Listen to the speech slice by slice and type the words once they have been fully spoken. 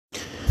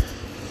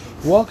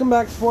Welcome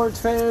back, sports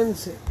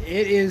fans.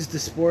 It is the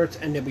Sports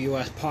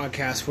NWS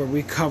podcast where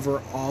we cover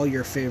all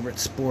your favorite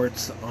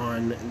sports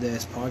on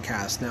this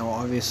podcast. Now,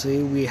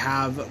 obviously, we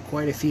have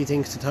quite a few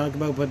things to talk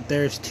about, but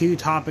there's two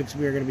topics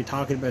we are going to be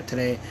talking about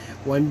today.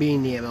 One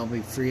being the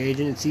MLB free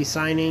agency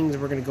signings.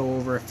 We're going to go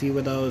over a few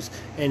of those.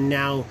 And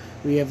now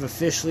we have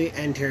officially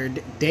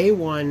entered day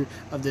one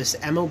of this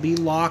MLB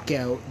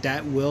lockout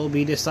that will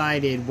be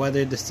decided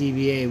whether the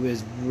CBA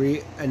was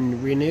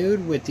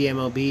renewed with the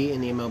MLB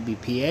and the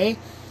MLBPA,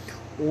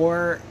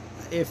 or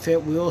if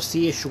it will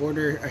see a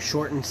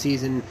shortened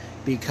season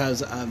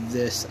because of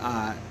this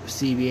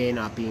CBA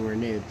not being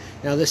renewed.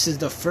 Now, this is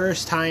the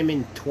first time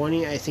in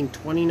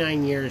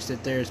 29 years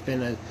that there's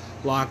been a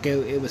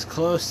lockout. It was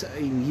close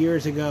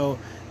years ago.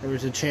 There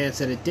was a chance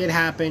that it did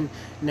happen.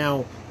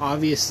 Now,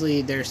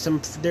 obviously, there's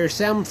some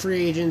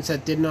free agents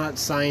that did not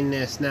sign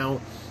this. Now,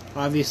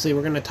 obviously,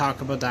 we're going to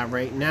talk about that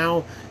right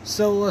now.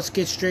 So let's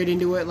get straight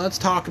into it. Let's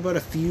talk about a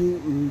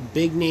few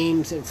big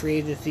names in free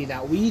agency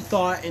that we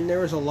thought, and there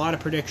was a lot of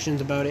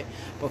predictions about it.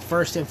 But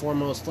first and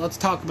foremost, let's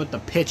talk about the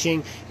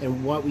pitching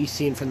and what we've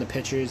seen from the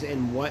pitchers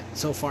and what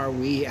so far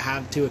we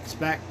have to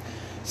expect.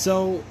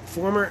 So,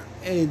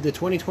 the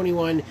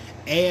 2021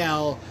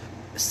 AL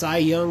Cy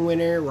Young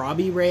winner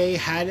Robbie Ray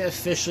had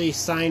officially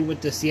signed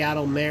with the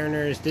Seattle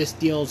Mariners. This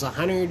deal is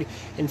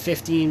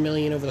 $115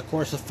 million over the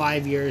course of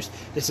 5 years.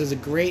 This is a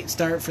great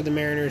start for the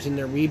Mariners in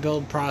their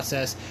rebuild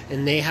process,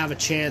 and they have a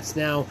chance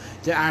now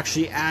to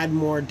actually add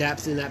more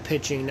depth in that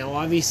pitching. Now,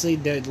 obviously,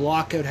 the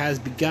lockout has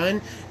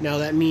begun. Now,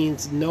 that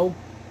means no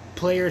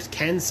players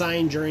can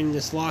sign during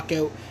this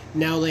lockout.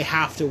 Now they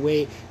have to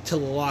wait till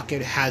the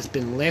lockout has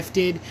been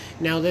lifted.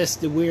 Now,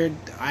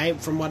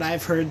 from what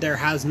I've heard, there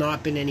has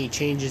not been any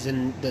changes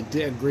in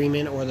the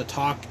agreement, or the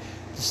talk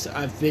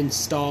have been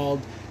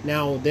stalled.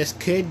 Now,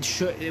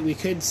 we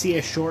could see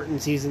a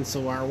shortened season,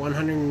 so our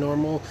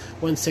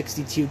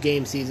 162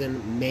 game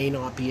season may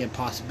not be a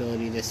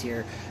possibility this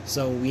year.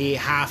 So we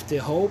have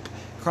to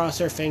cross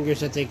our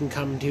fingers that they can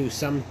come to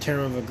some term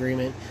of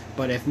agreement.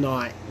 But if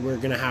not, we're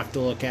going to have to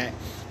look at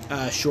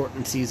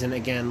shortened season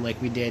again,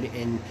 like we did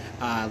in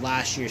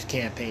last year's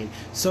campaign.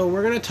 So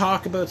we're going to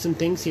talk about some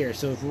things here.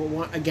 So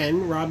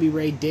again, Robbie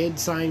Ray did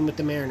sign with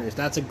the Mariners.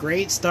 That's a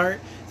great start.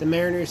 The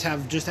Mariners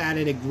have just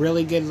added a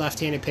really good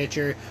left-handed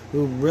pitcher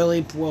who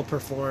really will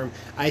perform.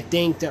 I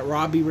think that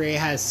Robbie Ray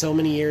has so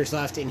many years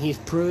left, and he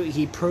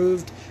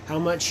proved how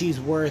much he's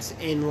worth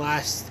in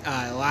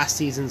last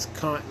season's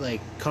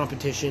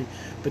competition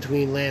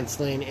between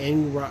Lance Lynn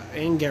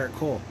and Garrett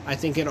Cole. I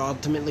think it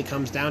ultimately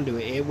comes down to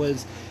it. It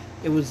was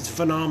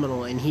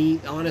phenomenal, and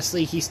he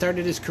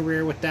started his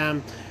career with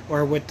them,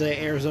 or with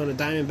the Arizona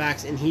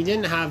Diamondbacks, and he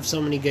didn't have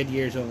so many good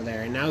years over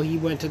there. And now he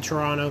went to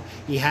Toronto.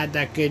 He had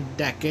that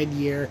good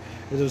year,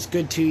 those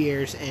good 2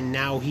 years, and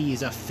now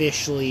he's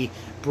officially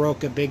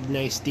broke a big,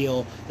 nice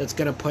deal that's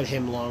going to put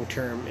him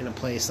long-term in a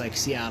place like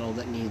Seattle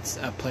that needs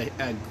a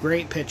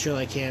great pitcher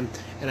like him,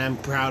 and I'm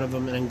proud of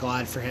him, and I'm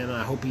glad for him.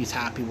 I hope he's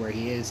happy where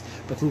he is.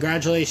 But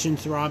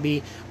congratulations,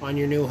 Robbie, on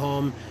your new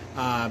home.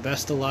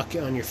 Best of luck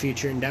on your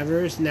future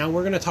endeavors. Now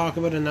we're going to talk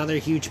about another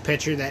huge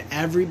pitcher that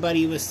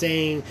everybody was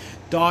saying,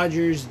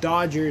 Dodgers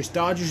are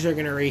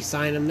going to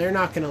re-sign him. They're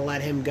not going to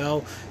let him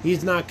go.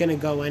 He's not going to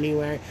go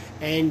anywhere.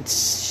 And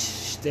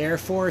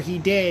therefore he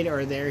did,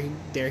 or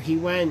there he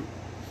went.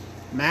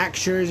 Max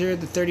Scherzer,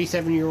 the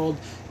 37-year-old,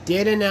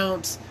 did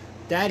announce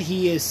that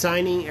he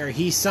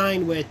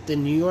signed with the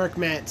New York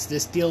Mets.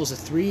 This deal is a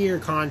 3-year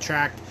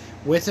contract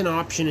with an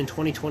option in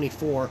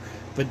 2024,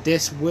 but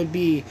this would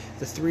be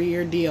the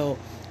 3-year deal,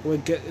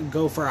 would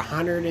go for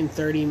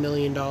 $130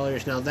 million.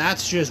 Now,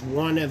 that's just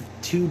one of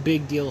two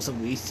big deals that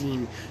we've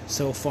seen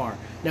so far.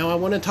 Now, I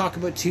want to talk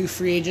about two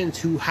free agents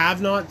who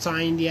have not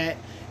signed yet,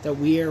 that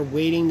we are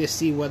waiting to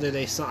see whether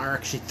they are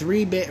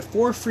actually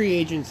four free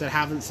agents that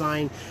haven't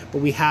signed,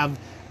 but we have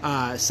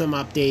some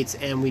updates,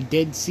 and we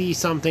did see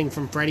something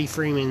from Freddie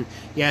Freeman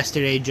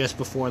yesterday just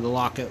before the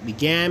lockout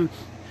began.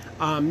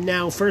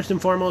 Now, first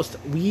and foremost,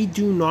 we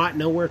do not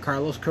know where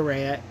Carlos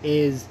Correa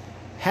is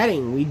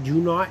heading. We do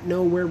not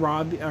know where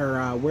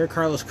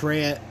Carlos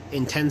Correa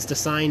intends to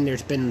sign.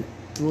 There's been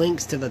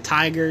links to the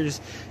Tigers,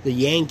 the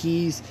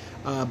Yankees,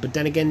 but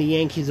then again, the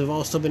Yankees have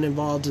also been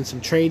involved in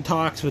some trade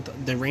talks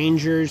with the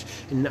Rangers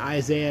and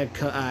Isaiah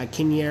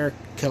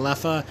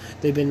Kiner-Kalefa.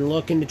 They've been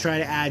looking to try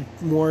to add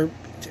more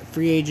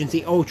free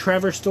agency. Oh,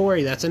 Trevor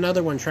Story, that's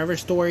another one. Trevor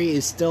Story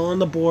is still on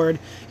the board,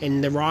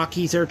 and the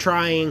Rockies are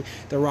trying.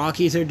 The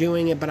Rockies are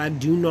doing it, but I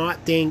do not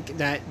think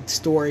that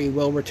Story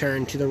will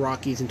return to the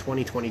Rockies in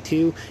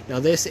 2022. Now,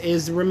 this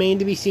is remain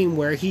to be seen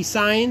where he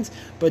signs,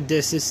 but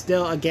this is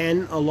still,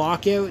 again, a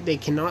lockout. They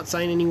cannot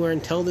sign anywhere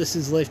until this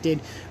is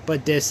lifted,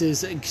 but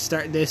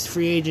this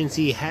free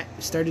agency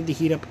started to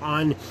heat up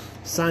on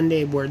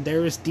Sunday, where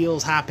there was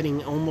deals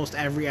happening almost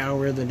every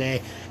hour of the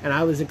day, and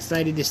I was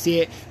excited to see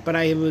it, but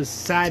I was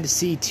sad to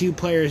see two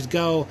players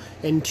go,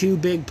 and two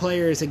big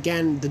players.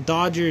 Again, the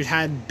Dodgers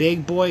had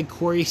big boy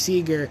Corey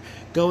Seager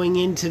going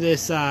into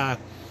this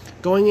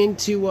going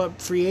into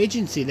free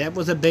agency. That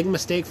was a big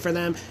mistake for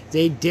them.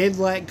 They did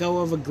let go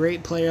of a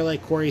great player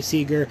like Corey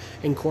Seager,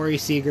 and Corey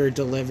Seager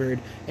delivered,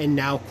 and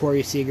now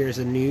Corey Seager is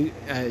a new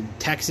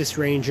Texas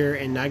Ranger,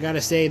 and I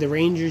gotta say, the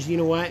Rangers, you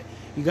know what?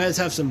 You guys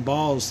have some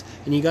balls,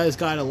 and you guys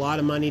got a lot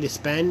of money to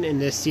spend, and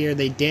this year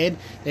they did.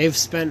 They've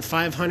spent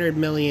 $500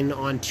 million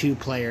on 2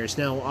 players.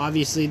 Now,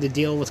 obviously, the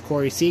deal with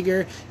Corey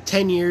Seager,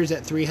 10 years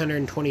at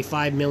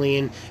 $325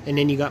 million, and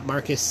then you got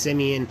Marcus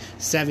Semien,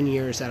 7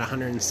 years at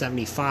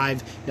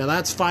 $175. Now,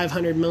 that's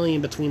 $500 million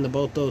between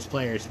both those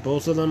players.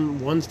 Both of them,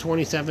 one's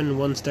 27 and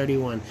one's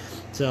 31.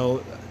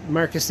 So,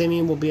 Marcus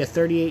Semien will be a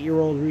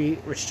 38-year-old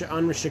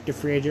unrestricted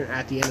free agent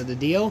at the end of the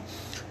deal.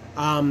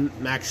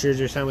 Max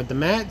Scherzer signed with the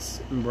Mets,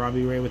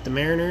 Robbie Ray with the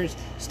Mariners,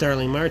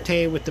 Starling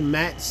Marte with the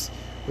Mets,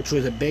 which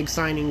was a big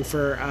signing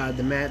for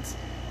the Mets.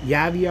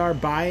 Javier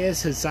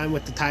Baez has signed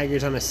with the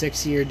Tigers on a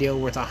 6-year deal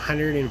worth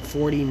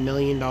 $140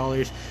 million.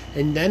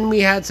 And then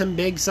we had some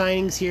big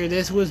signings here.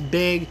 This was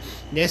big.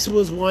 This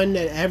was one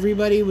that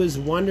everybody was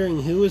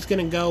wondering who was going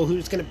to go,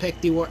 who's going to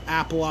pick the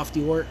apple off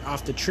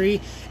the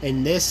tree.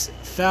 And this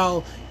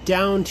fell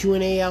down to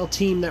an AL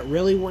team that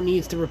really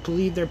needs to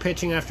relieve their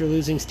pitching after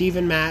losing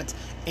Steven Matz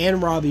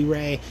and Robbie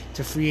Ray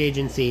to free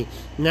agency.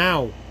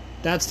 Now,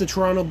 that's the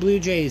Toronto Blue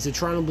Jays. The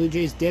Toronto Blue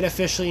Jays did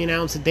officially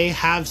announce that they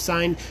have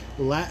signed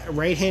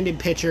right-handed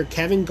pitcher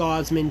Kevin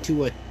Gausman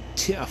to a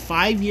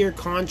 5-year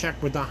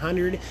contract with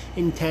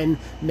 $110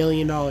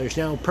 million.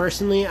 Now,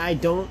 personally, I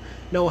don't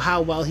know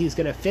how well he's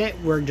going to fit.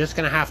 We're just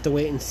going to have to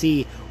wait and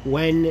see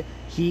when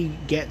he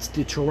gets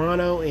to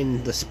Toronto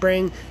in the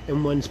spring,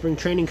 and when spring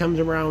training comes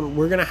around,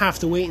 we're going to have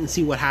to wait and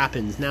see what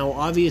happens. Now,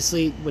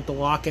 obviously, with the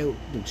lockout,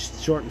 the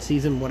shortened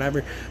season,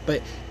 whatever,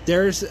 but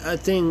there's a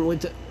thing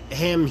with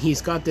him.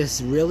 He's got this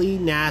really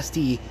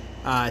nasty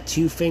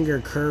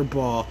 2-finger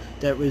curveball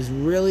that was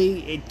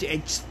really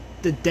it's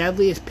the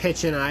deadliest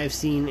pitching I've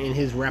seen in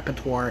his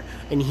repertoire,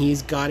 and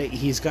he's got it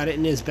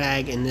in his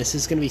bag, and this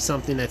is going to be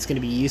something that's going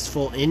to be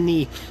useful in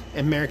the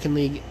American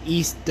League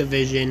East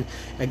Division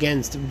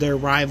against their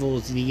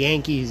rivals, the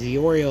Yankees, the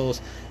Orioles,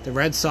 the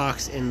Red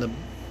Sox, and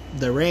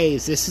the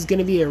Rays. This is going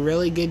to be a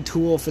really good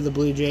tool for the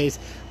Blue Jays.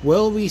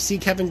 Will we see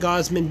Kevin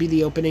Gausman be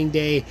the opening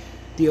day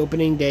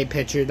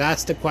pitcher?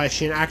 That's the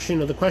question. Actually,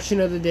 no, the question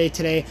of the day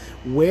today: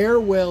 where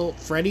will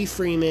Freddie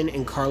Freeman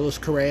and Carlos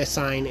Correa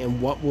sign,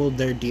 and what will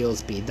their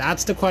deals be?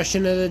 That's the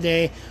question of the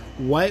day.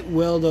 What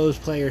will those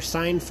players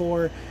sign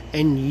for?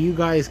 And you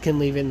guys can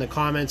leave it in the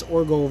comments,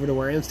 or go over to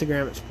our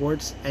Instagram at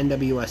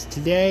SportsNWS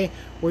Today,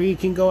 where you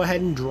can go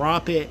ahead and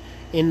drop it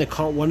in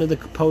one of the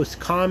post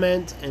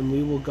comments, and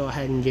we will go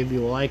ahead and give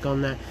you a like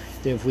on that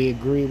if we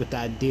agree with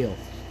that deal.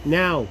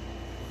 Now,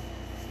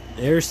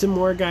 there's some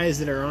more guys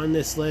that are on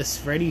this list: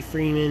 Freddie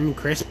Freeman,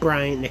 Chris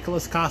Bryant,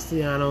 Nicholas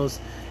Castellanos,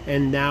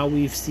 and now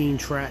we've seen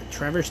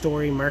Trevor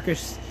Story,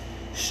 Marcus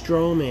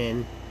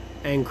Stroman,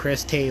 and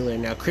Chris Taylor.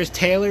 Now, Chris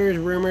Taylor's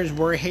rumors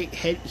were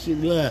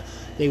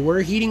they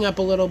were heating up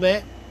a little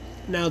bit.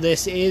 Now,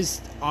 this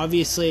is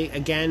obviously,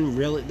 again,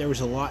 really, there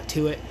was a lot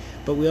to it,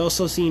 but we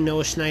also see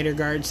Noah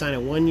Syndergaard sign a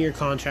 1-year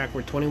contract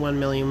worth $21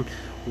 million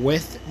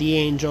with the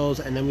Angels,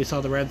 and then we saw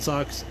the Red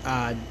Sox,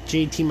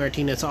 JT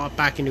Martinez opt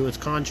back into his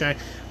contract,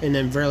 and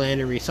then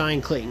Verlander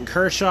resigned. Clayton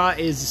Kershaw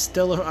is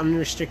still an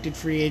unrestricted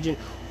free agent.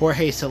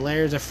 Jorge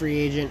Soler is a free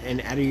agent,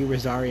 and Eddie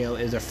Rosario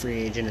is a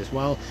free agent as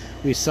well.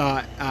 We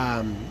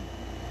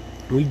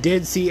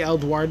did see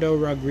Eduardo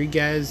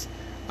Rodriguez.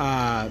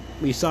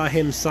 We saw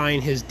him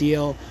sign his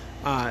deal.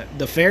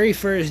 The very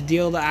first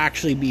deal to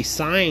actually be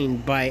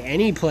signed by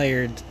any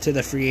player to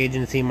the free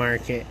agency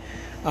market.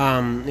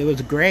 It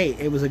was great.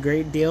 It was a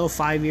great deal.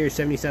 5 years,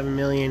 $77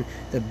 million.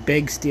 The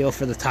big steal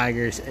for the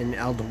Tigers, and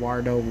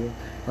Eduardo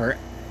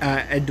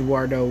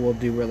will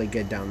do really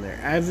good down there.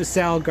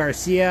 Avisail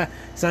Garcia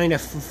signed a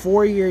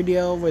 4-year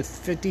deal with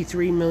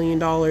 $53 million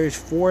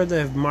for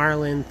the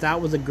Marlins.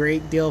 That was a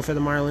great deal for the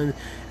Marlins.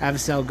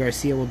 Avisail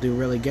Garcia will do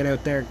really good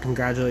out there.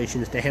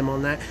 Congratulations to him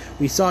on that.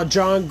 We saw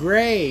John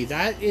Gray.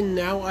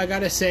 Now I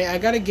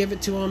gotta give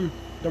it to him.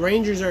 The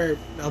Rangers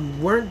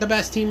weren't the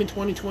best team in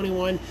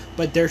 2021,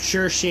 but they're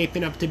sure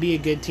shaping up to be a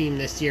good team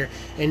this year.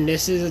 And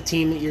this is a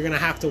team that you're going to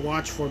have to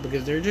watch for,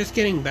 because they're just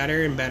getting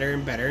better and better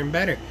and better and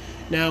better.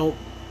 Now,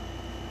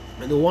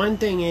 the one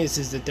thing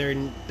is that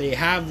they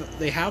have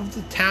the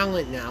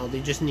talent now.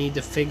 They just need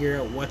to figure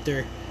out what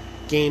their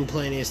game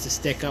plan is to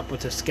stick up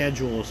with the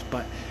schedules.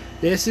 But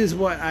this is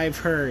what I've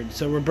heard.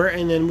 So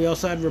and then we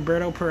also had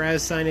Roberto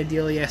Perez sign a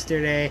deal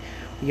yesterday.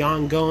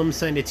 Yan Gomes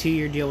signed a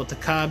 2-year deal with the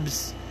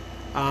Cubs.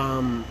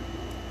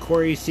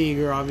 Corey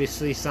Seager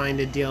obviously signed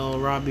a deal.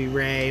 Robbie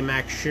Ray,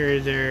 Max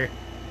Scherzer,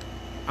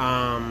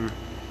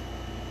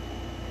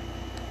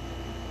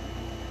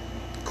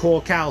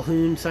 Cole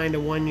Calhoun signed a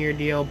 1-year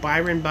deal.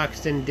 Byron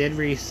Buxton did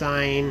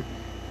re-sign.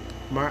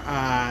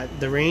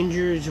 The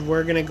Rangers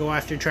were going to go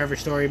after Trevor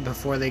Story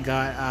before they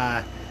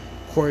got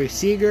Corey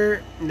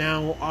Seager.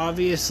 Now,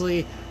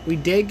 obviously, we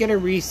did get a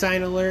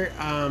re-sign alert.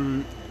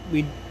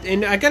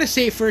 And I gotta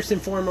say, first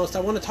and foremost, I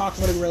want to talk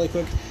about it really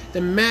quick.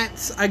 The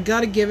Mets, I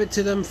gotta give it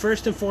to them.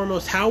 First and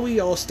foremost, how we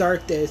all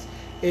start this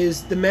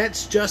is the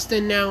Mets just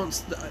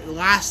announced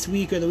last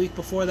week or the week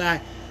before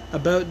that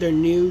about their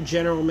new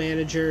general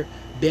manager,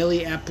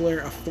 Billy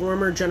Epler, a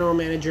former general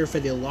manager for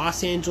the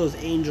Los Angeles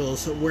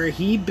Angels, where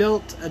he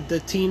built the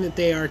team that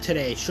they are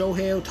today.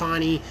 Shohei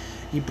Ohtani,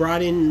 he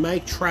brought in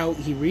Mike Trout,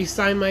 he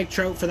re-signed Mike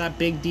Trout for that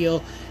big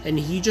deal, and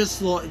he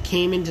just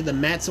came into the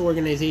Mets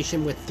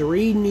organization with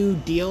 3 new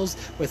deals,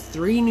 with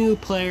 3 new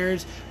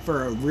players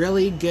for a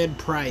really good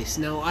price.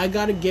 Now, I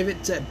got to give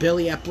it to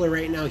Billy Epler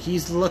right now.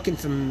 He's looking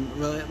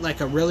like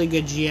a really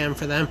good GM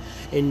for them,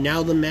 and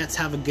now the Mets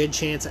have a good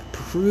chance at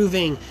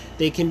proving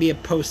they can be a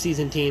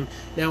postseason team.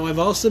 Now, I've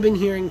also been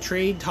hearing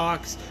trade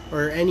talks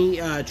or any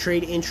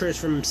trade interest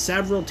from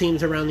several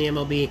teams around the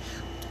MLB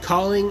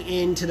calling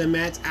into the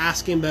Mets,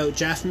 asking about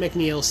Jeff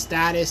McNeil's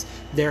status.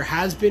 There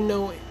has been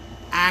no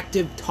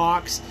active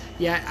talks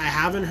yet. I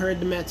haven't heard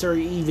the Mets are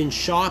even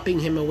shopping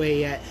him away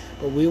yet,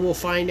 but we will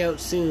find out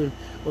soon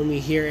when we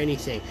hear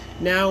anything.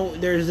 Now,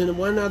 there's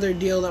one other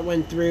deal that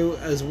went through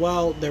as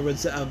well. There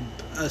was a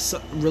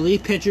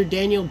relief pitcher,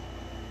 Daniel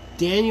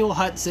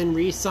Hudson,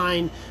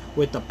 re-signed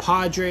with the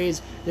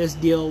Padres. This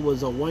deal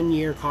was a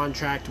 1-year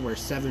contract worth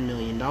 $7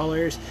 million.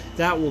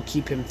 That will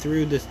keep him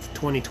through the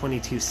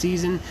 2022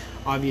 season.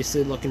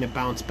 Obviously looking to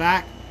bounce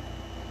back.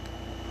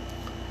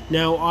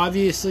 Now,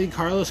 obviously,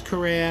 Carlos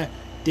Correa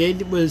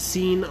was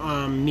seen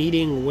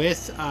meeting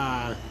with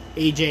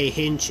AJ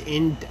Hinch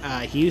in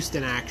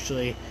Houston,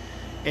 actually.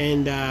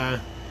 And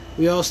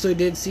we also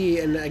did see,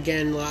 and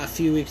again, a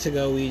few weeks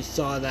ago, we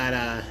saw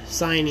that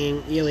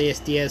signing. Elias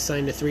Diaz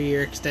signed a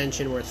 3-year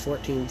extension worth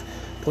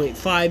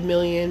 $14.5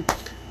 million.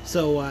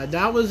 So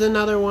that was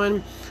another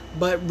one.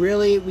 But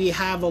really, we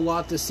have a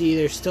lot to see.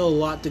 There's still a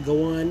lot to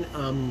go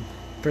on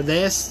for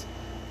this.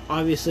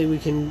 Obviously, we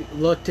can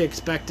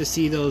expect to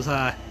see those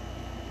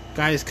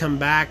guys come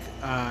back.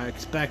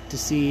 Expect to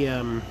see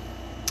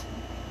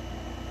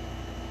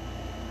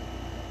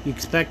you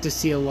expect to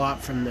see a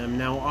lot from them.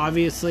 Now,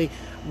 obviously,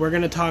 we're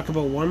going to talk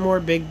about one more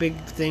big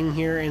thing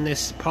here in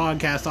this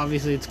podcast.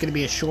 Obviously, it's going to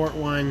be a short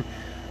one,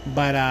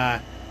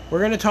 but we're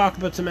going to talk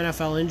about some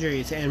NFL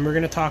injuries, and we're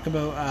going to talk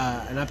about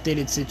an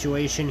updated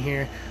situation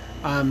here.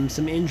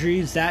 Some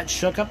injuries that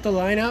shook up the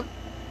lineup,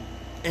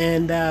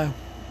 and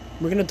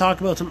we're going to talk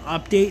about some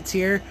updates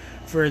here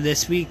for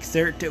this week,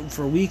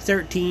 for Week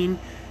 13.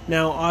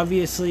 Now,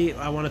 obviously,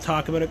 I want to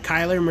talk about it.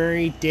 Kyler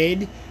Murray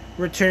did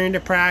return to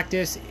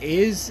practice,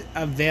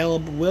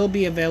 will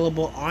be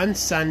available on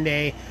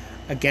Sunday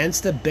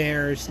against the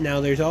Bears. Now,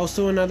 there's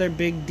also another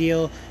big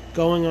deal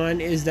going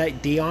on, is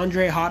that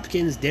DeAndre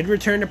Hopkins did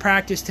return to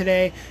practice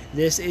today.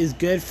 This is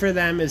good for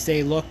them as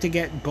they look to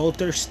get both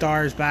their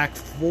stars back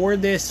for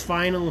this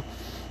return.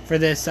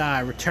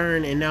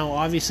 And now,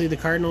 obviously, the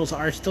Cardinals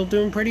are still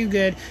doing pretty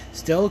good,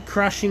 still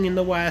crushing in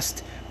the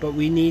West, but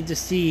we need to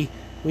see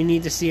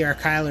our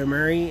Kyler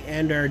Murray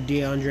and our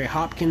DeAndre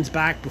Hopkins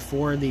back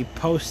before the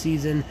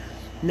postseason.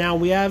 Now,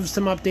 we have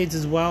some updates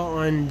as well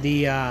on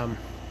the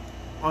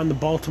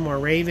Baltimore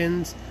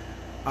Ravens.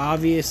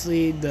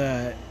 Obviously,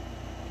 they're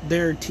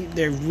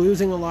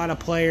losing a lot of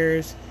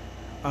players.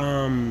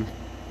 Now,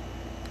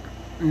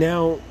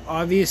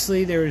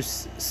 obviously,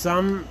 there's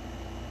some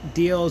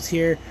deals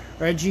here.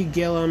 Reggie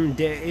Gilliam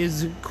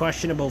is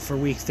questionable for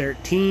Week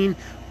 13.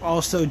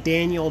 Also,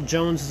 Daniel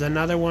Jones is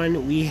another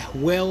one. We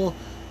will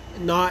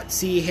not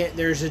see hit.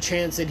 There's a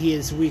chance that he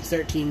is Week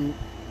 13.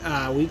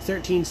 Week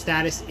 13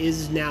 status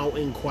is now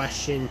in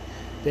question.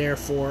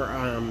 Therefore,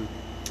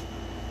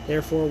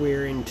 they're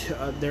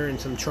in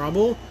some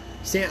trouble.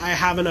 I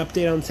have an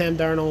update on Sam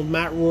Darnold.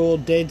 Matt Rule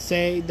did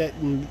say that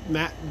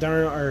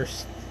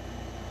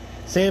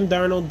Sam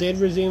Darnold did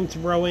resume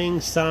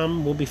throwing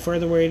some. Will be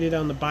further weighted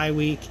on the bye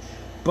week,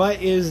 but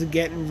is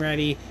getting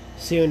ready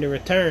soon to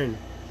return.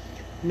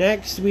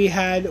 Next, we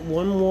had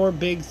one more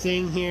big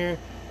thing here.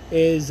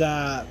 Is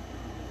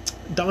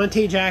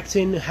Dante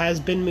Jackson has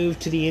been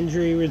moved to the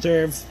injury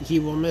reserve. He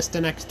will miss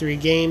the next 3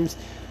 games.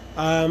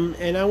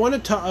 And I want to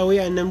talk. Oh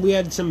yeah, and then we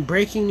had some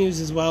breaking news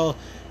as well.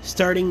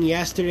 Starting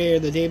yesterday or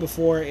the day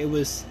before, it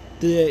was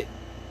the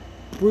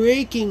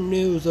breaking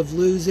news of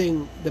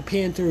the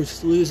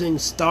Panthers losing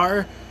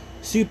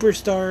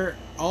superstar,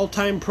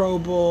 all-time Pro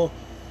Bowl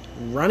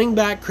running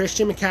back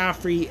Christian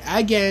McCaffrey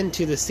again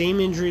to the same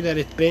injury that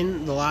it's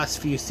been the last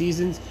few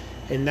seasons.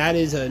 And that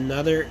is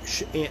another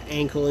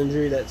ankle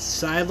injury that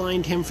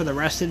sidelined him for the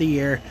rest of the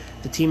year.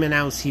 The team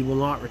announced he will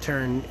not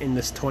return in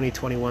this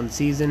 2021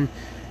 season.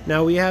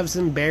 Now, we have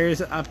some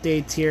Bears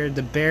updates here.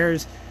 The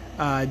Bears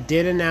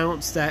did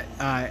announce that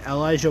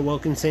Elijah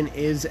Wilkinson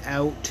is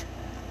out.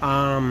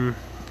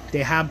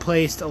 They have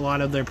placed a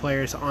lot of their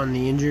players on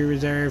the injury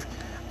reserve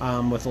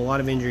with a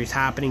lot of injuries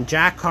happening.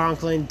 Jack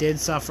Conklin did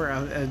suffer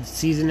a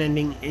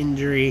season-ending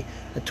injury,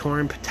 a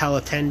torn patella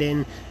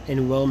tendon,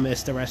 and will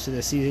miss the rest of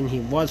the season. He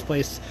was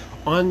placed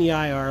on the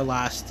IR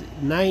last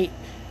night,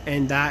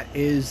 and that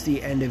is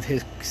the end of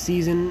his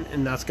season,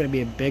 and that's going to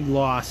be a big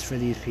loss for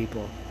these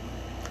people.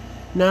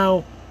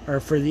 Now, or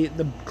for the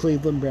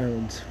Cleveland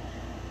Browns.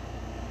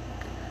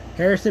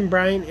 Harrison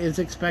Bryant is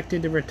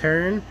expected to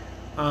return.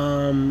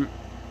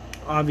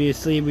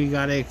 obviously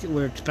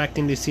we're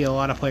expecting to see a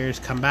lot of players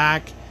come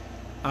back.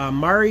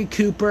 Mari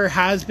Cooper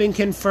has been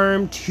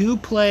confirmed to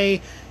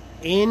play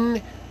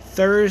in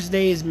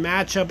Thursday's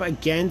matchup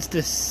against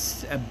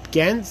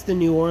the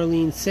New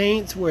Orleans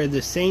Saints, where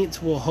the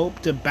Saints will hope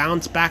to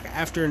bounce back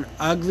after an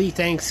ugly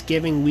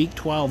Thanksgiving Week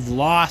 12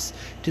 loss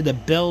to the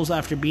Bills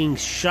after being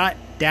shut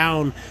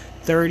down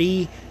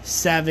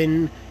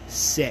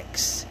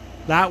 37-6.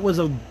 That was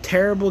a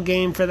terrible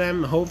game for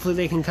them. Hopefully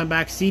they can come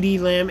back. CeeDee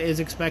Lamb is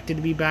expected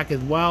to be back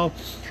as well.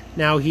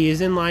 Now he is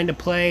in line to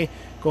play,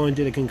 going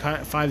through the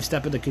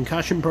 5-step of the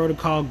concussion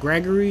protocol.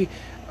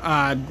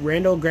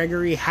 Randall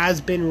Gregory has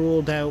been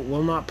ruled out,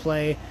 will not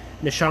play.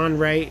 Nahshon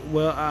Wright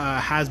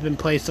has been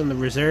placed on the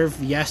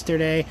reserve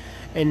yesterday.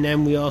 And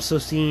then we also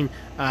seen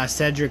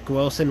Cedric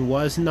Wilson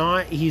was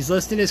not. He's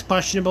listed as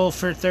questionable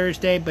for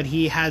Thursday, but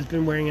he has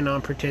been wearing a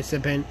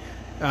non-participant.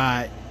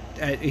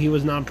 He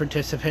was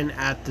non-participant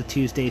at the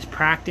Tuesday's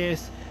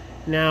practice.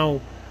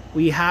 Now,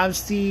 we have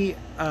seen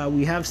a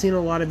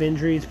lot of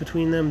injuries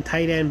between them.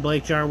 Tight end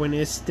Blake Jarwin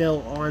is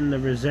still on the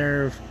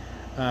reserve.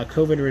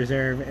 COVID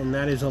reserve, and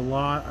that is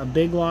a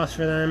big loss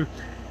for them.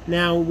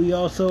 Now, we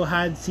also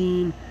had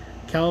seen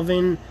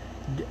Kelvin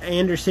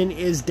Anderson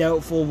is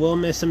doubtful, will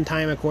miss some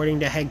time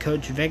according to head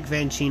coach Vic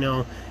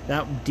Fangino.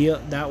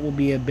 That will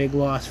be a big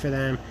loss for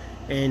them,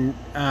 and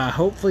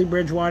hopefully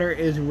Bridgewater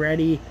is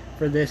ready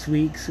for this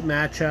week's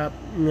matchup.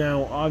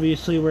 Now,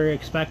 obviously, we're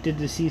expected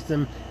to see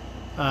some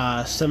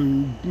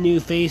new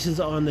faces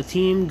on the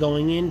team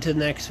going into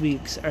this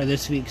week's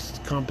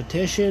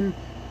competition.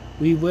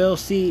 We will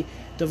see.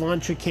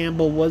 Devontre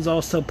Campbell was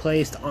also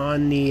placed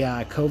on the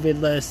COVID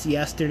list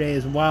yesterday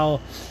as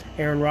well.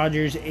 Aaron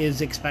Rodgers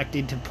is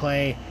expected to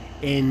play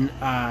in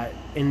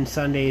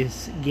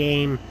Sunday's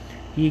game.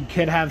 He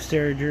could have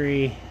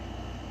surgery.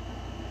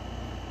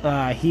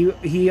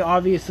 He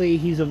obviously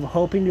he's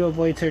hoping to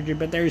avoid surgery,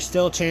 but there's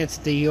still a chance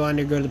that he'll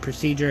undergo the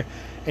procedure,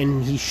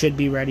 and he should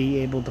be ready,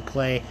 able to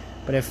play.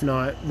 But if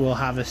not,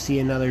 we'll see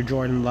another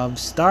Jordan Love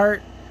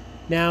start.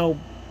 Now,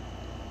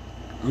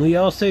 we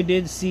also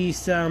did see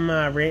some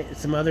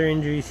other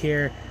injuries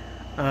here.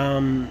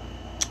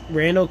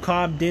 Randall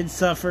Cobb did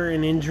suffer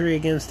an injury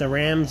against the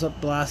Rams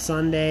last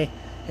Sunday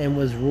and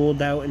was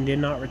ruled out and did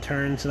not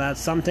return. So that's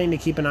something to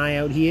keep an eye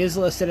out. He is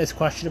listed as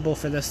questionable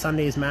for this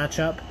Sunday's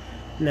matchup.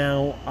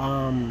 Now,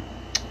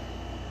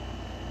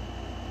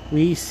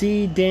 we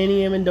see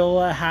Danny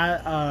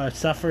Amendola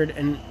suffered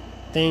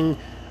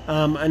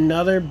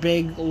another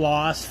big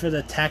loss for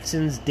the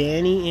Texans.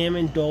 Danny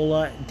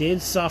Amendola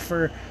did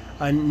suffer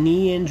a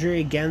knee injury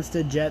against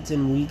the Jets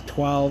in Week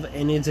 12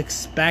 and is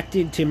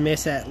expected to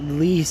miss at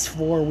least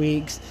 4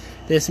 weeks.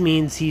 This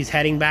means he's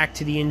heading back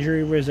to the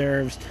injury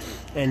reserves,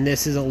 and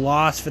this is a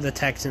loss for the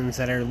Texans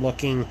that are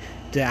looking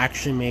to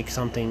actually make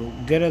something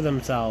good of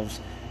themselves.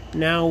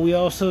 Now, we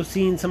also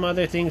seen some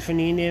other things from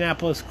the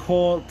Indianapolis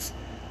Colts.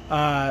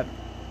 DeForest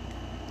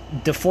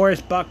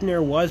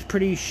Buckner was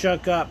pretty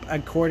shook up,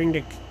 according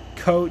to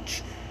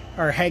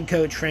head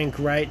coach Frank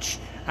Reich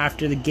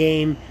after the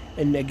game.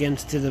 And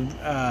after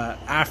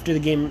the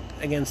game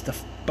against the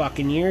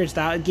Buccaneers,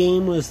 that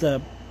game was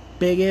the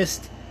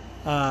biggest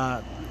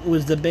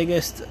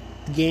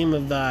game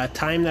of the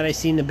time that I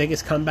seen. The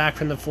biggest comeback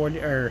from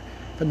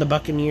the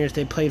Buccaneers.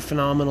 They played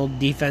phenomenal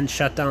defense,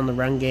 shut down the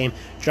run game.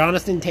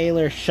 Jonathan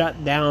Taylor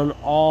shut down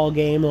all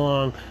game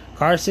long.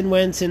 Carson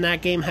Wentz in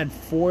that game had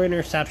 4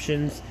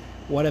 interceptions.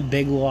 What a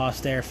big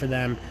loss there for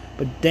them.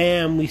 But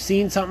damn, we've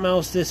seen something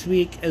else this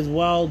week as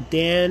well.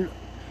 Dan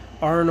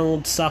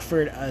Arnold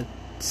suffered a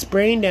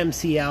sprained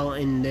MCL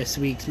in this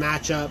week's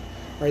matchup,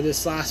 or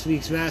this last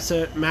week's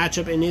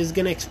matchup, and is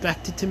going to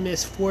expect it to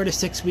miss 4 to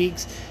 6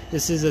 weeks.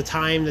 This is a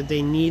time that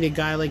they need a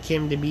guy like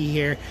him to be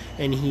here,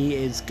 and he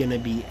is going to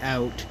be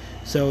out.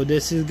 So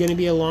this is going to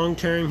be a long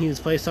term. He was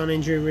placed on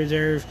injury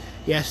reserve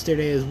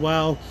yesterday as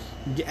well.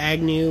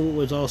 Agnew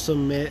was also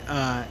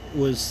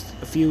was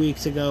a few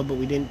weeks ago, but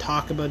we didn't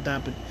talk about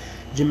that. But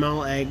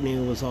Jamal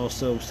Agnew was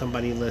also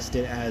somebody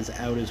listed as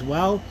out as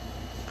well.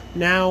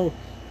 Now,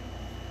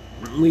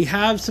 we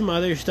have some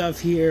other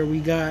stuff here. We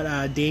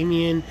got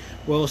Damian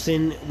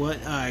Wilson,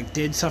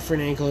 did suffer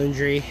an ankle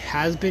injury,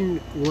 has been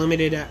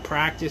limited at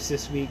practice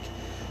this week.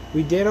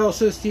 We did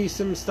also see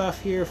some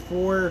stuff here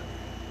for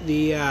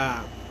the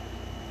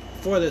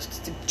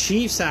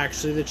Chiefs.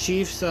 Actually, the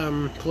Chiefs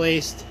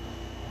placed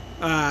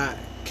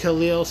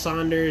Khalil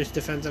Saunders,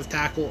 defensive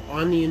tackle,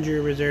 on the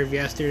injury reserve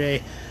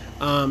yesterday,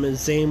 and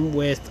same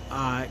with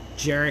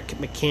Jerick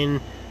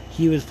McKinnon.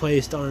 He was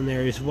placed on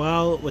there as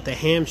well with a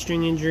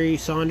hamstring injury.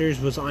 Saunders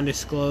was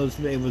undisclosed.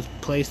 It was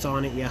placed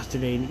on it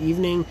yesterday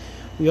evening.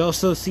 We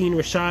also seen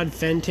Rashad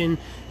Fenton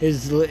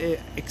is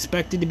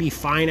expected to be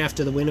fine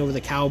after the win over the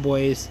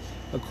Cowboys,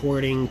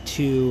 according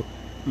to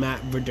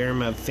Matt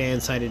Verderma of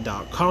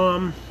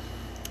Fansided.com.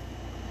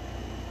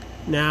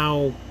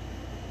 Now,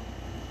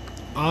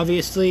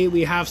 obviously,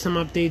 we have some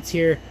updates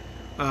here.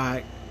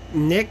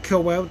 Nick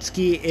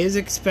Kwiatkowski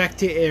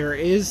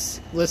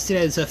is listed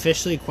as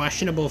officially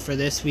questionable for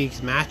this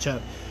week's matchup.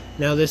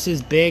 Now this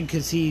is big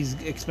because he's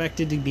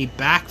expected to be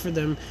back for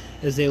them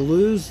as they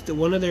lose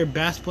one of their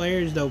best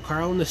players, though.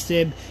 Carl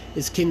Nassib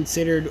is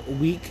considered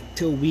week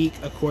to week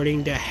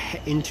according to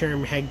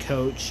interim head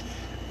coach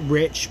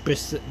Rich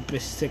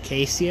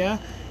Bisaccia.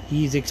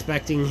 He's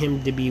expecting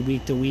him to be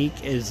week to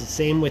week. Is the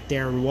same with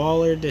Darren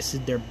Waller.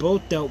 They're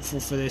both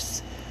doubtful for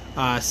this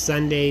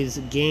Sunday's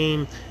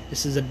game.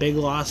 This is a big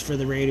loss for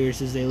the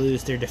Raiders as they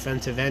lose their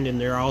defensive end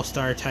and their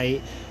all-star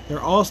tight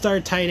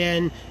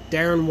end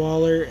Darren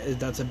Waller.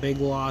 That's a big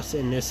loss,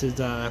 and this is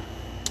a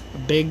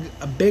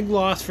big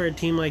loss for a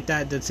team like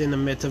that's in the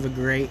midst of a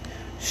great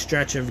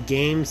stretch of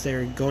games.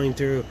 They're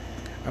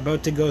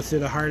about to go through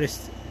the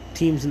hardest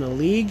teams in the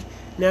league.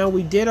 Now,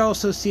 we did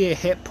also see a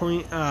hit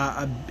point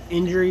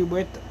injury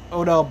with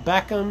Odell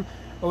Beckham.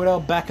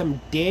 Odell Beckham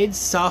did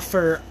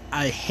suffer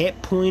a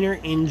hip pointer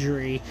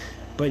injury,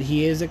 but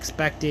he is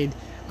expected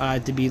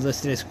to be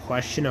listed as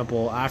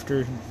questionable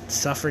after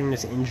suffering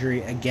this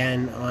injury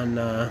again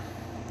on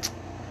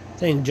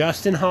thing.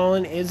 Justin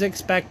Holland is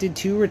expected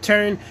to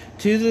return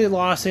to the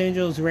Los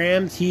Angeles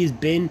Rams. He's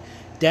been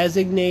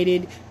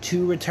designated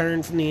to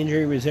return from the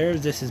injury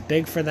reserves. This is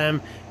big for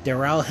them.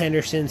 Darrell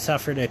Henderson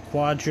suffered a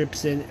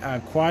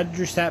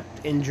quadricep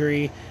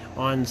injury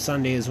on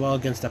Sunday as well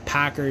against the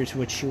Packers,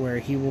 where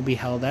he will be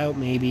held out.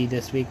 Maybe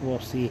this week, we'll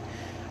see.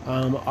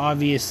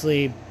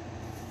 Obviously,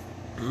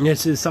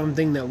 this is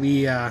something that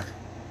we're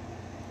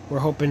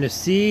hoping to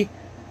see.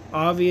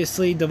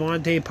 Obviously,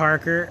 Devontae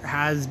Parker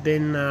has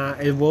been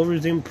will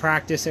resume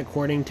practice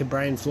according to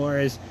Brian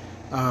Flores.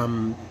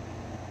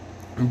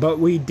 But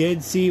we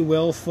did see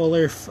Will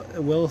Fuller.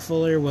 Will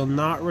Fuller will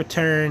not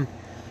return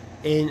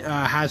and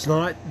has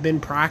not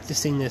been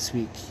practicing this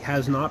week. He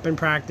has not been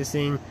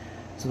practicing,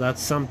 so that's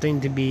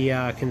something to be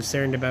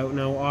concerned about.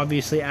 Now,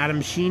 obviously,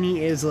 Adam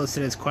Sheeny is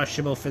listed as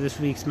questionable for this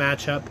week's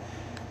matchup.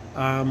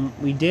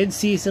 We did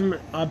see some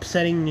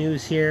upsetting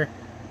news here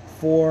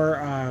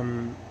for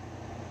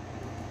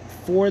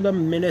the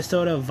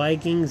Minnesota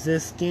Vikings.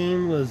 This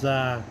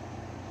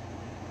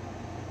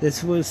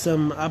was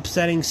some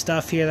upsetting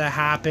stuff here that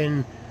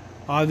happened.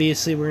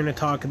 Obviously, we're going to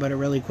talk about it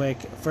really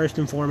quick. First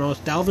and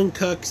foremost, Dalvin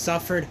Cook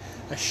suffered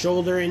a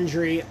shoulder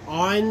injury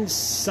on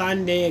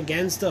Sunday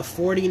against the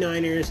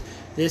 49ers.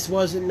 This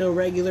wasn't no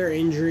regular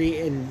injury,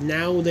 and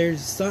now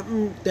there's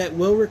something that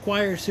will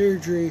require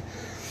surgery.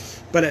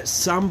 But at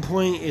some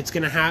point, it's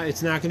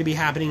not going to be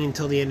happening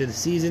until the end of the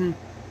season.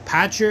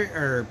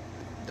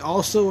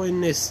 Also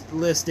in this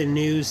list of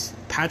news,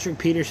 Patrick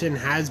Peterson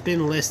has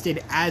been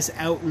listed as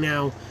out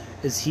now,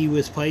 as he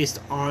was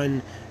placed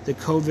on the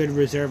COVID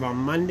reserve on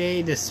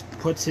Monday. This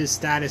puts his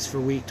status for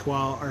week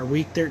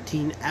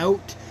 13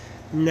 out.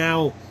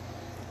 Now,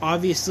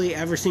 obviously,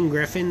 Everson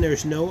Griffin,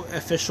 there's no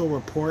official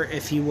report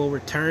if he will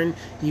return.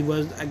 He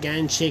was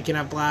again shaken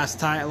up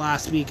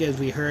last week as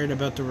we heard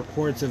about the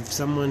reports of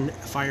someone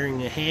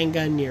firing a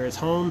handgun near his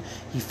home.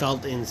 He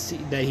felt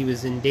that he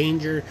was in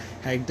danger.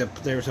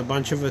 There was a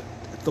bunch of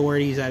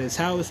authorities at his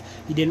house.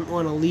 He didn't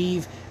want to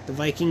leave. The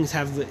Vikings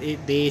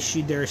they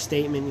issued their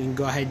statement. You can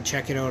go ahead and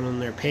check it out on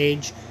their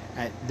page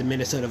at the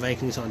Minnesota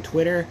Vikings on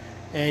Twitter.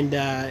 And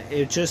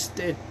it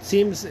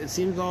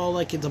seems all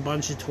like it's a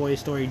bunch of Toy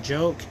Story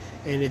joke,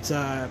 and it's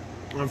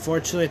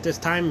unfortunately at this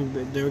time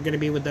they're going to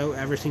be without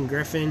Everson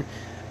Griffin.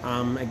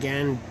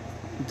 Again,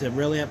 it's a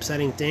really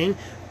upsetting thing.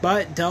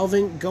 But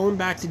going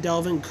back to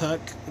Dalvin Cook,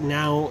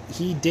 now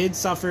he did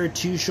suffer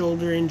 2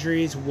 shoulder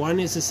injuries. One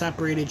is a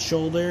separated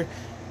shoulder,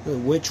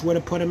 which would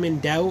have put him in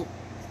doubt,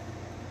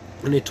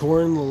 and a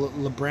torn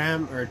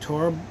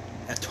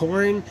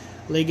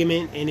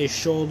ligament in his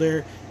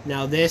shoulder.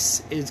 Now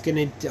this is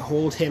going to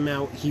hold him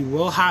out. He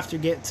will have to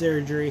get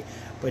surgery,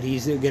 but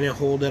he's going to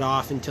hold it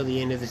off until the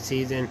end of the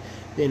season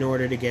in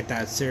order to get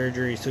that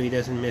surgery so he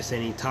doesn't miss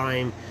any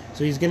time.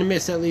 So he's going to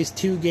miss at least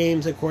 2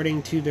 games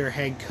according to their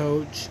head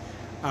coach.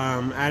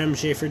 Adam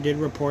Schefter did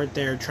report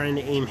they're trying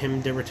to aim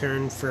him to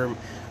return for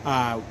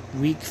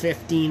week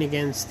 15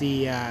 against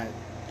the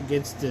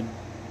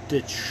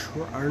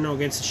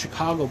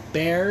Chicago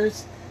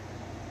Bears.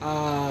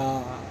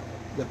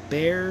 The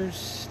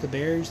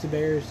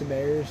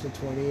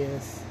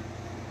 20th.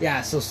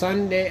 Yeah, so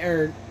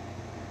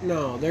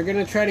they're going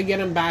to try to get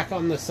him back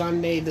on the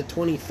Sunday, the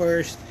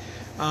 21st.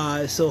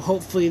 So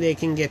hopefully they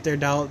can get their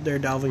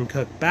Dalvin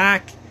Cook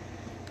back.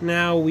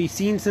 Now, we've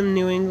seen some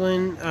New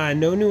England,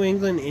 no New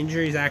England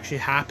injuries actually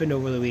happened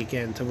over the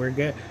weekend, so we're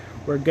good.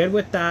 We're good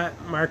with that.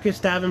 Marcus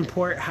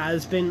Davenport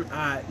has been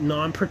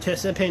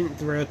non-participant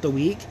throughout the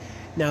week.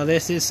 Now,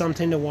 this is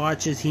something to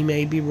watch as he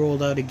may be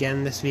ruled out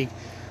again this week.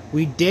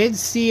 We did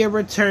see a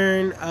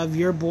return of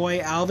your boy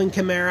Alvin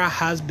Kamara.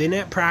 Has been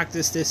at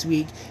practice this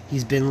week.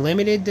 He's been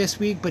limited this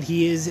week, but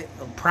he is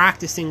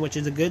practicing, which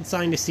is a good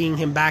sign to seeing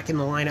him back in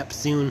the lineup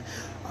soon.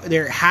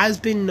 There has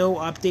been no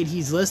update.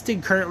 He's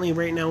listed currently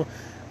right now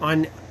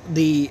on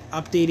the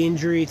update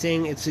injury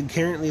thing. It's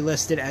currently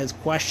listed as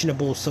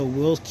questionable, so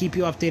we'll keep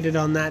you updated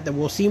on that. Then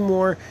we'll see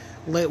more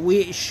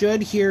We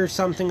should hear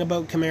something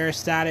about Kamara's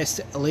status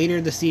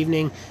later this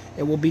evening.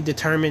 It will be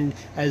determined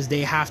as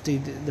they have to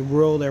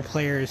rule their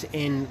players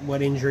in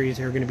what injuries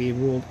are going to be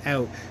ruled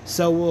out.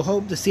 So we'll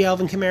hope to see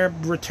Alvin Kamara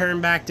return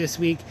back this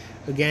week.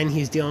 Again,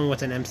 he's dealing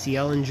with an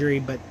MCL injury,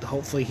 but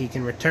hopefully he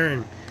can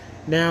return.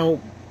 Now,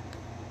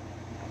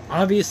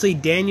 obviously,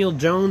 Daniel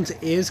Jones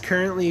is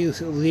currently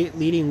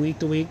leading week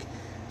to week,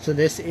 so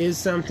this is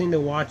something to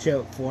watch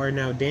out for.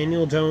 Now,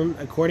 Daniel Jones,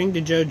 according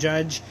to Joe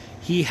Judge,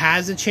 he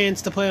has a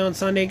chance to play on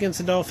Sunday against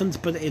the Dolphins,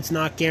 but it's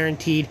not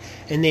guaranteed,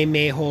 and they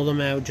may hold him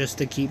out just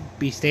to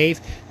be safe.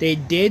 They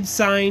did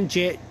sign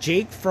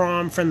Jake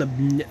Fromm from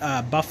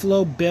the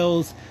Buffalo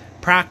Bills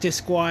practice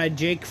squad.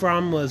 Jake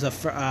Fromm was a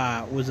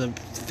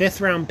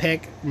fifth-round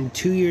pick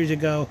 2 years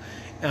ago.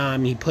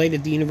 He played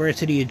at the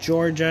University of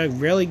Georgia.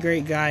 Really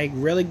great guy,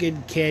 really good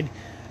kid.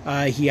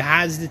 He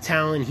has the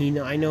talent.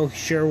 I know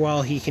sure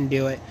well he can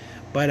do it.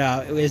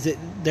 But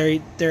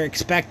they're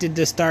expected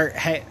to start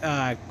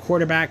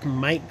quarterback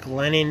Mike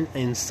Glennon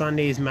in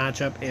Sunday's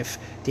matchup if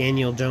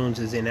Daniel Jones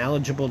is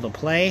ineligible to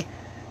play.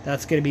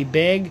 That's going to be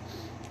big.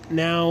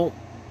 Now,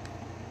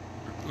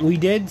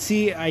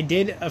 I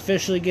did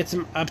officially get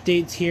some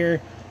updates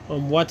here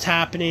on what's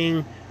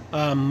happening.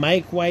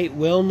 Mike White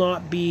will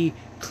not be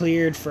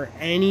cleared for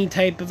any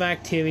type of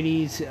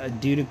activities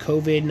due to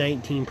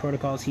COVID-19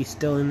 protocols. He's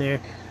still in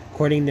there,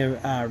 according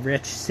to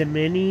Rich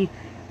Cimini.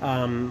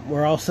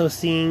 We're also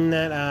seeing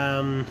that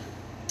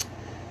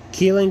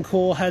Keelan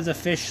Cole has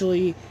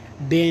officially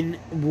been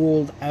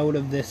ruled out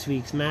of this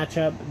week's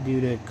matchup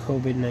due to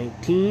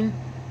COVID-19.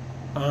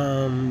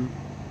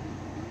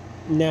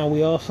 Now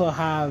we also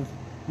have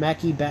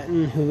Mackie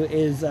Benton, who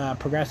is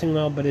progressing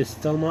well but is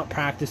still not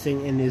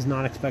practicing and is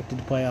not expected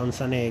to play on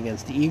Sunday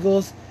against the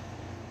Eagles.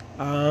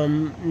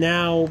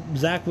 Now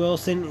Zach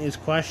Wilson is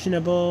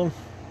questionable.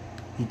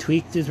 He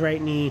tweaked his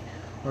right knee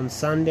on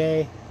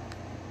Sunday.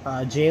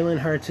 Jalen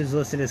Hurts is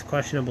listed as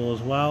questionable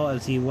as well,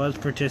 as he was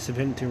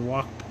participant through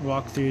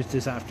walkthroughs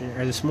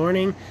this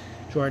morning.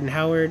 Jordan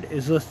Howard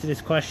is listed as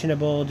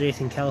questionable.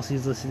 Jason Kelsey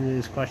is listed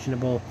as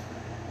questionable.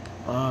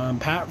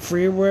 Pat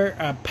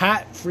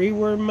Freiermuth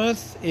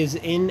is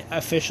in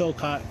official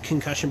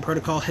concussion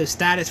protocol. His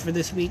status for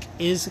this week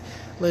is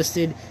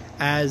listed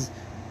as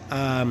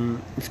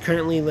is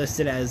currently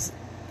listed as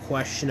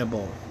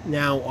questionable.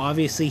 Now,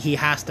 obviously, he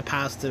has to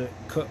pass the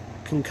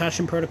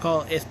concussion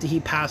protocol. If he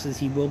passes,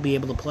 he will be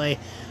able to play,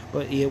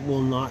 but it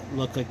will not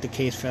look like the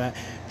case for that.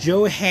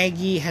 Joe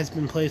Hagee has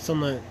been placed on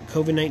the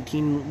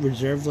COVID-19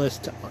 reserve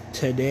list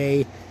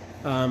today.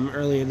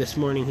 Earlier this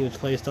morning, he was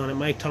placed on it.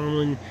 Mike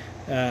Tomlin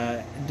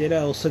did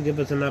also give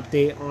us an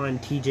update on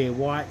TJ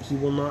Watt. He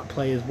will not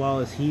play as well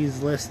as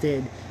he's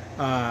listed.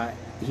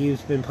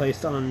 He's been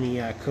placed on the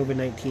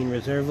COVID-19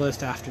 reserve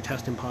list after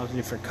testing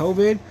positive for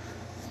COVID.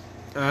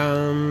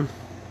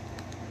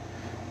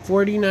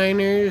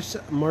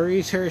 49ers,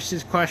 Maurice Hurst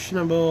is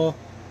questionable.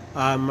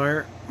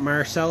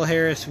 Marcel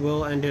Harris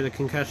will enter the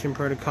concussion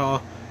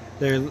protocol.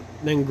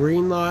 Then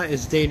Greenlaw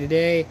is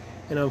day-to-day.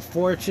 And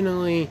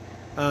unfortunately,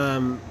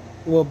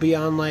 will be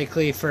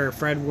unlikely for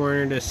Fred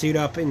Warner to suit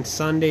up in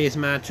Sunday's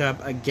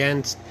matchup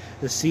against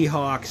the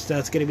Seahawks.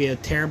 That's going to be a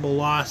terrible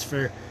loss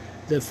for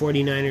the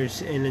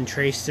 49ers. And then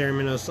Trace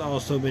Sermon has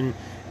also been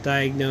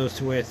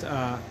diagnosed with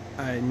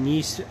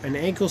an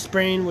ankle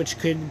sprain, which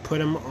could put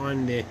him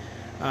on the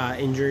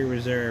injury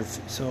reserve.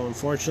 So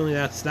unfortunately,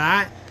 that's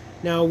that.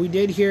 Now, we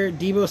did hear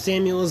Deebo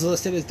Samuel is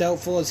listed as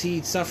doubtful as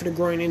he suffered a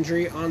groin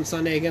injury on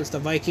Sunday against the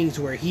Vikings,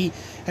 where he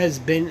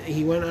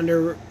went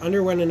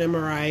underwent an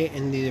MRI,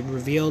 and they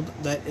revealed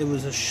that it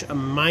was a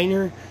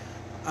minor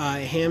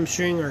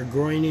hamstring or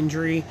groin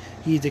injury.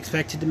 He's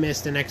expected to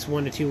miss the next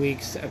 1 to 2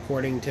 weeks,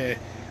 according to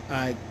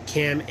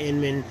Cam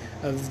Inman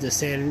of the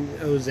San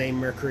Jose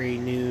Mercury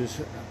News.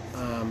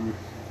 So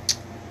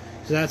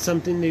that's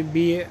something to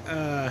be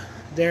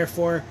there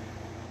for.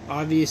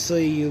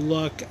 Obviously, you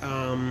look.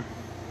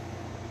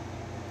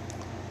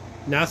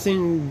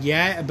 Nothing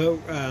yet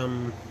about,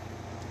 and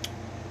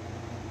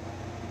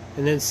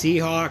then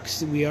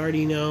Seahawks, we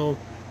already know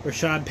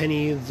Rashad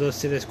Penny is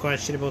listed as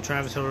questionable,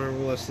 Travis Homer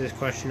listed as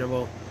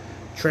questionable,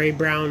 Trey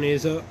Brown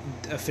is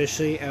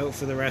officially out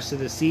for the rest of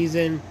the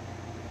season,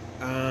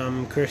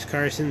 Chris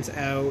Carson's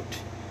out,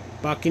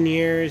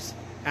 Buccaneers,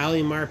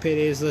 Ali Marpet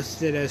is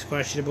listed as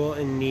questionable,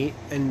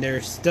 and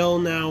there's still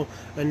now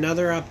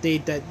another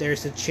update that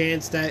there's a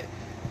chance that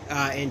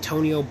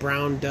Antonio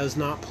Brown does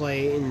not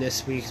play in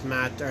this week's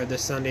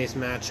this Sunday's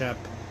matchup,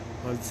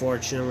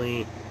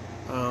 unfortunately.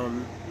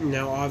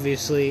 Now,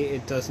 obviously,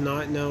 it does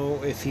not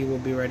know if he will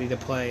be ready to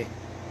play.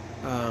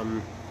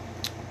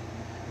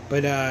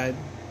 But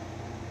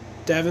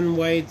Devin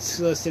White's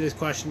listed as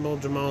questionable.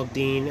 Jamal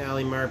Dean,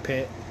 Ali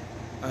Marpet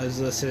is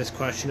listed as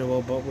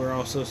questionable. But we're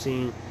also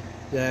seeing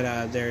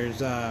that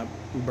there's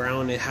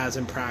Brown. It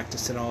hasn't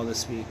practiced at all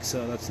this week,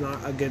 so that's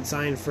not a good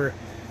sign for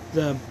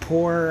the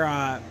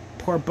poor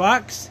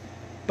Bucks.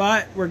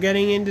 But we're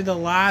getting into the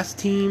last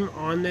team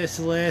on this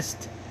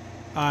list.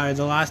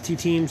 The last two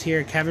teams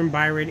here. Kevin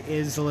Byard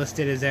is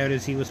listed as out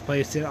as he was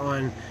placed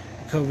on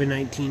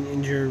COVID-19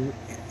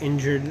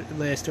 injured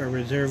list or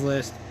reserve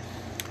list.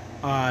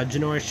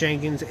 Janoris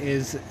Jenkins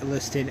is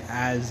listed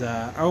as...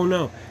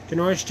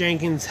 Janoris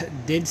Jenkins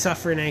did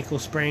suffer an ankle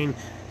sprain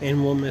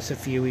and will miss a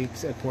few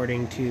weeks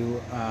according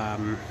to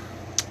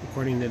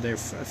their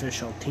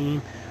official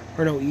team.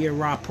 Ian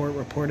Rapport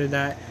reported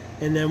that.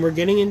 And then we're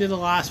getting into the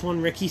last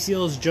one. Ricky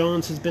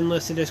Seals-Jones has been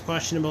listed as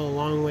questionable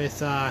along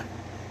with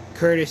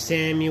Curtis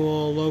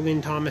Samuel.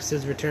 Logan Thomas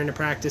has returned to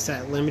practice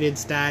at limited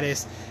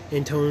status.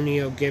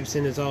 Antonio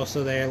Gibson is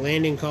also there.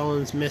 Landon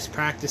Collins missed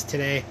practice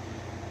today.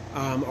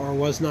 Or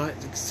was not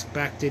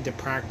expected to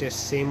practice.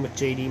 Same with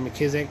J.D.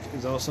 McKissick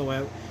is also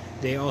out.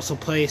 They also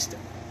placed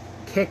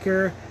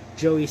kicker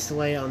Joey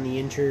Slay on the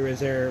injury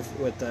reserve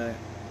with the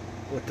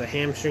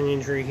hamstring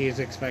injury. He is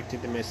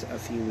expected to miss a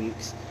few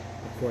weeks,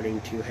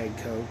 according to their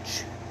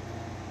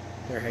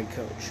head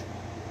coach.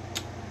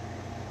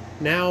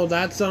 Now,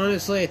 that's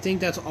honestly, I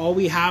think that's all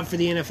we have for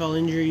the NFL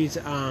injuries.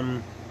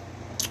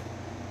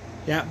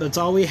 That's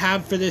all we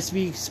have for this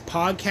week's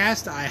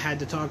podcast. I had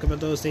to talk about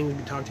those things.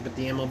 We talked about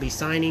the MLB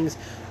signings.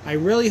 I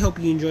really hope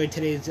you enjoyed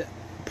today's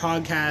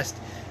podcast.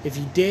 If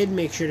you did,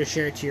 make sure to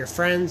share it to your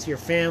friends, your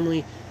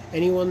family,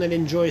 anyone that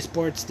enjoys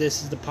sports.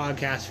 This is the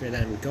podcast for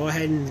them. Go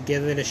ahead and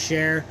give it a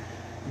share.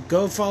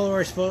 Go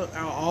follow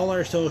all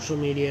our social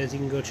medias. You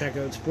can go check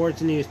out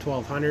Sports News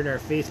 1200, our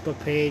Facebook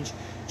page.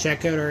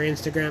 Check out our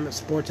Instagram at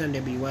Sports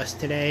NWS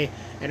Today,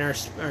 and our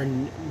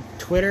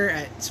Twitter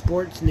at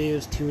Sports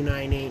News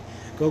 298.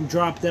 Go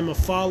drop them a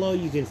follow.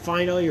 You can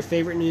find all your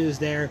favorite news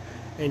there,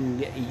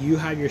 and you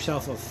have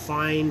yourself a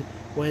fine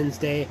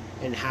Wednesday,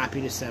 and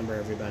happy December,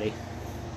 everybody.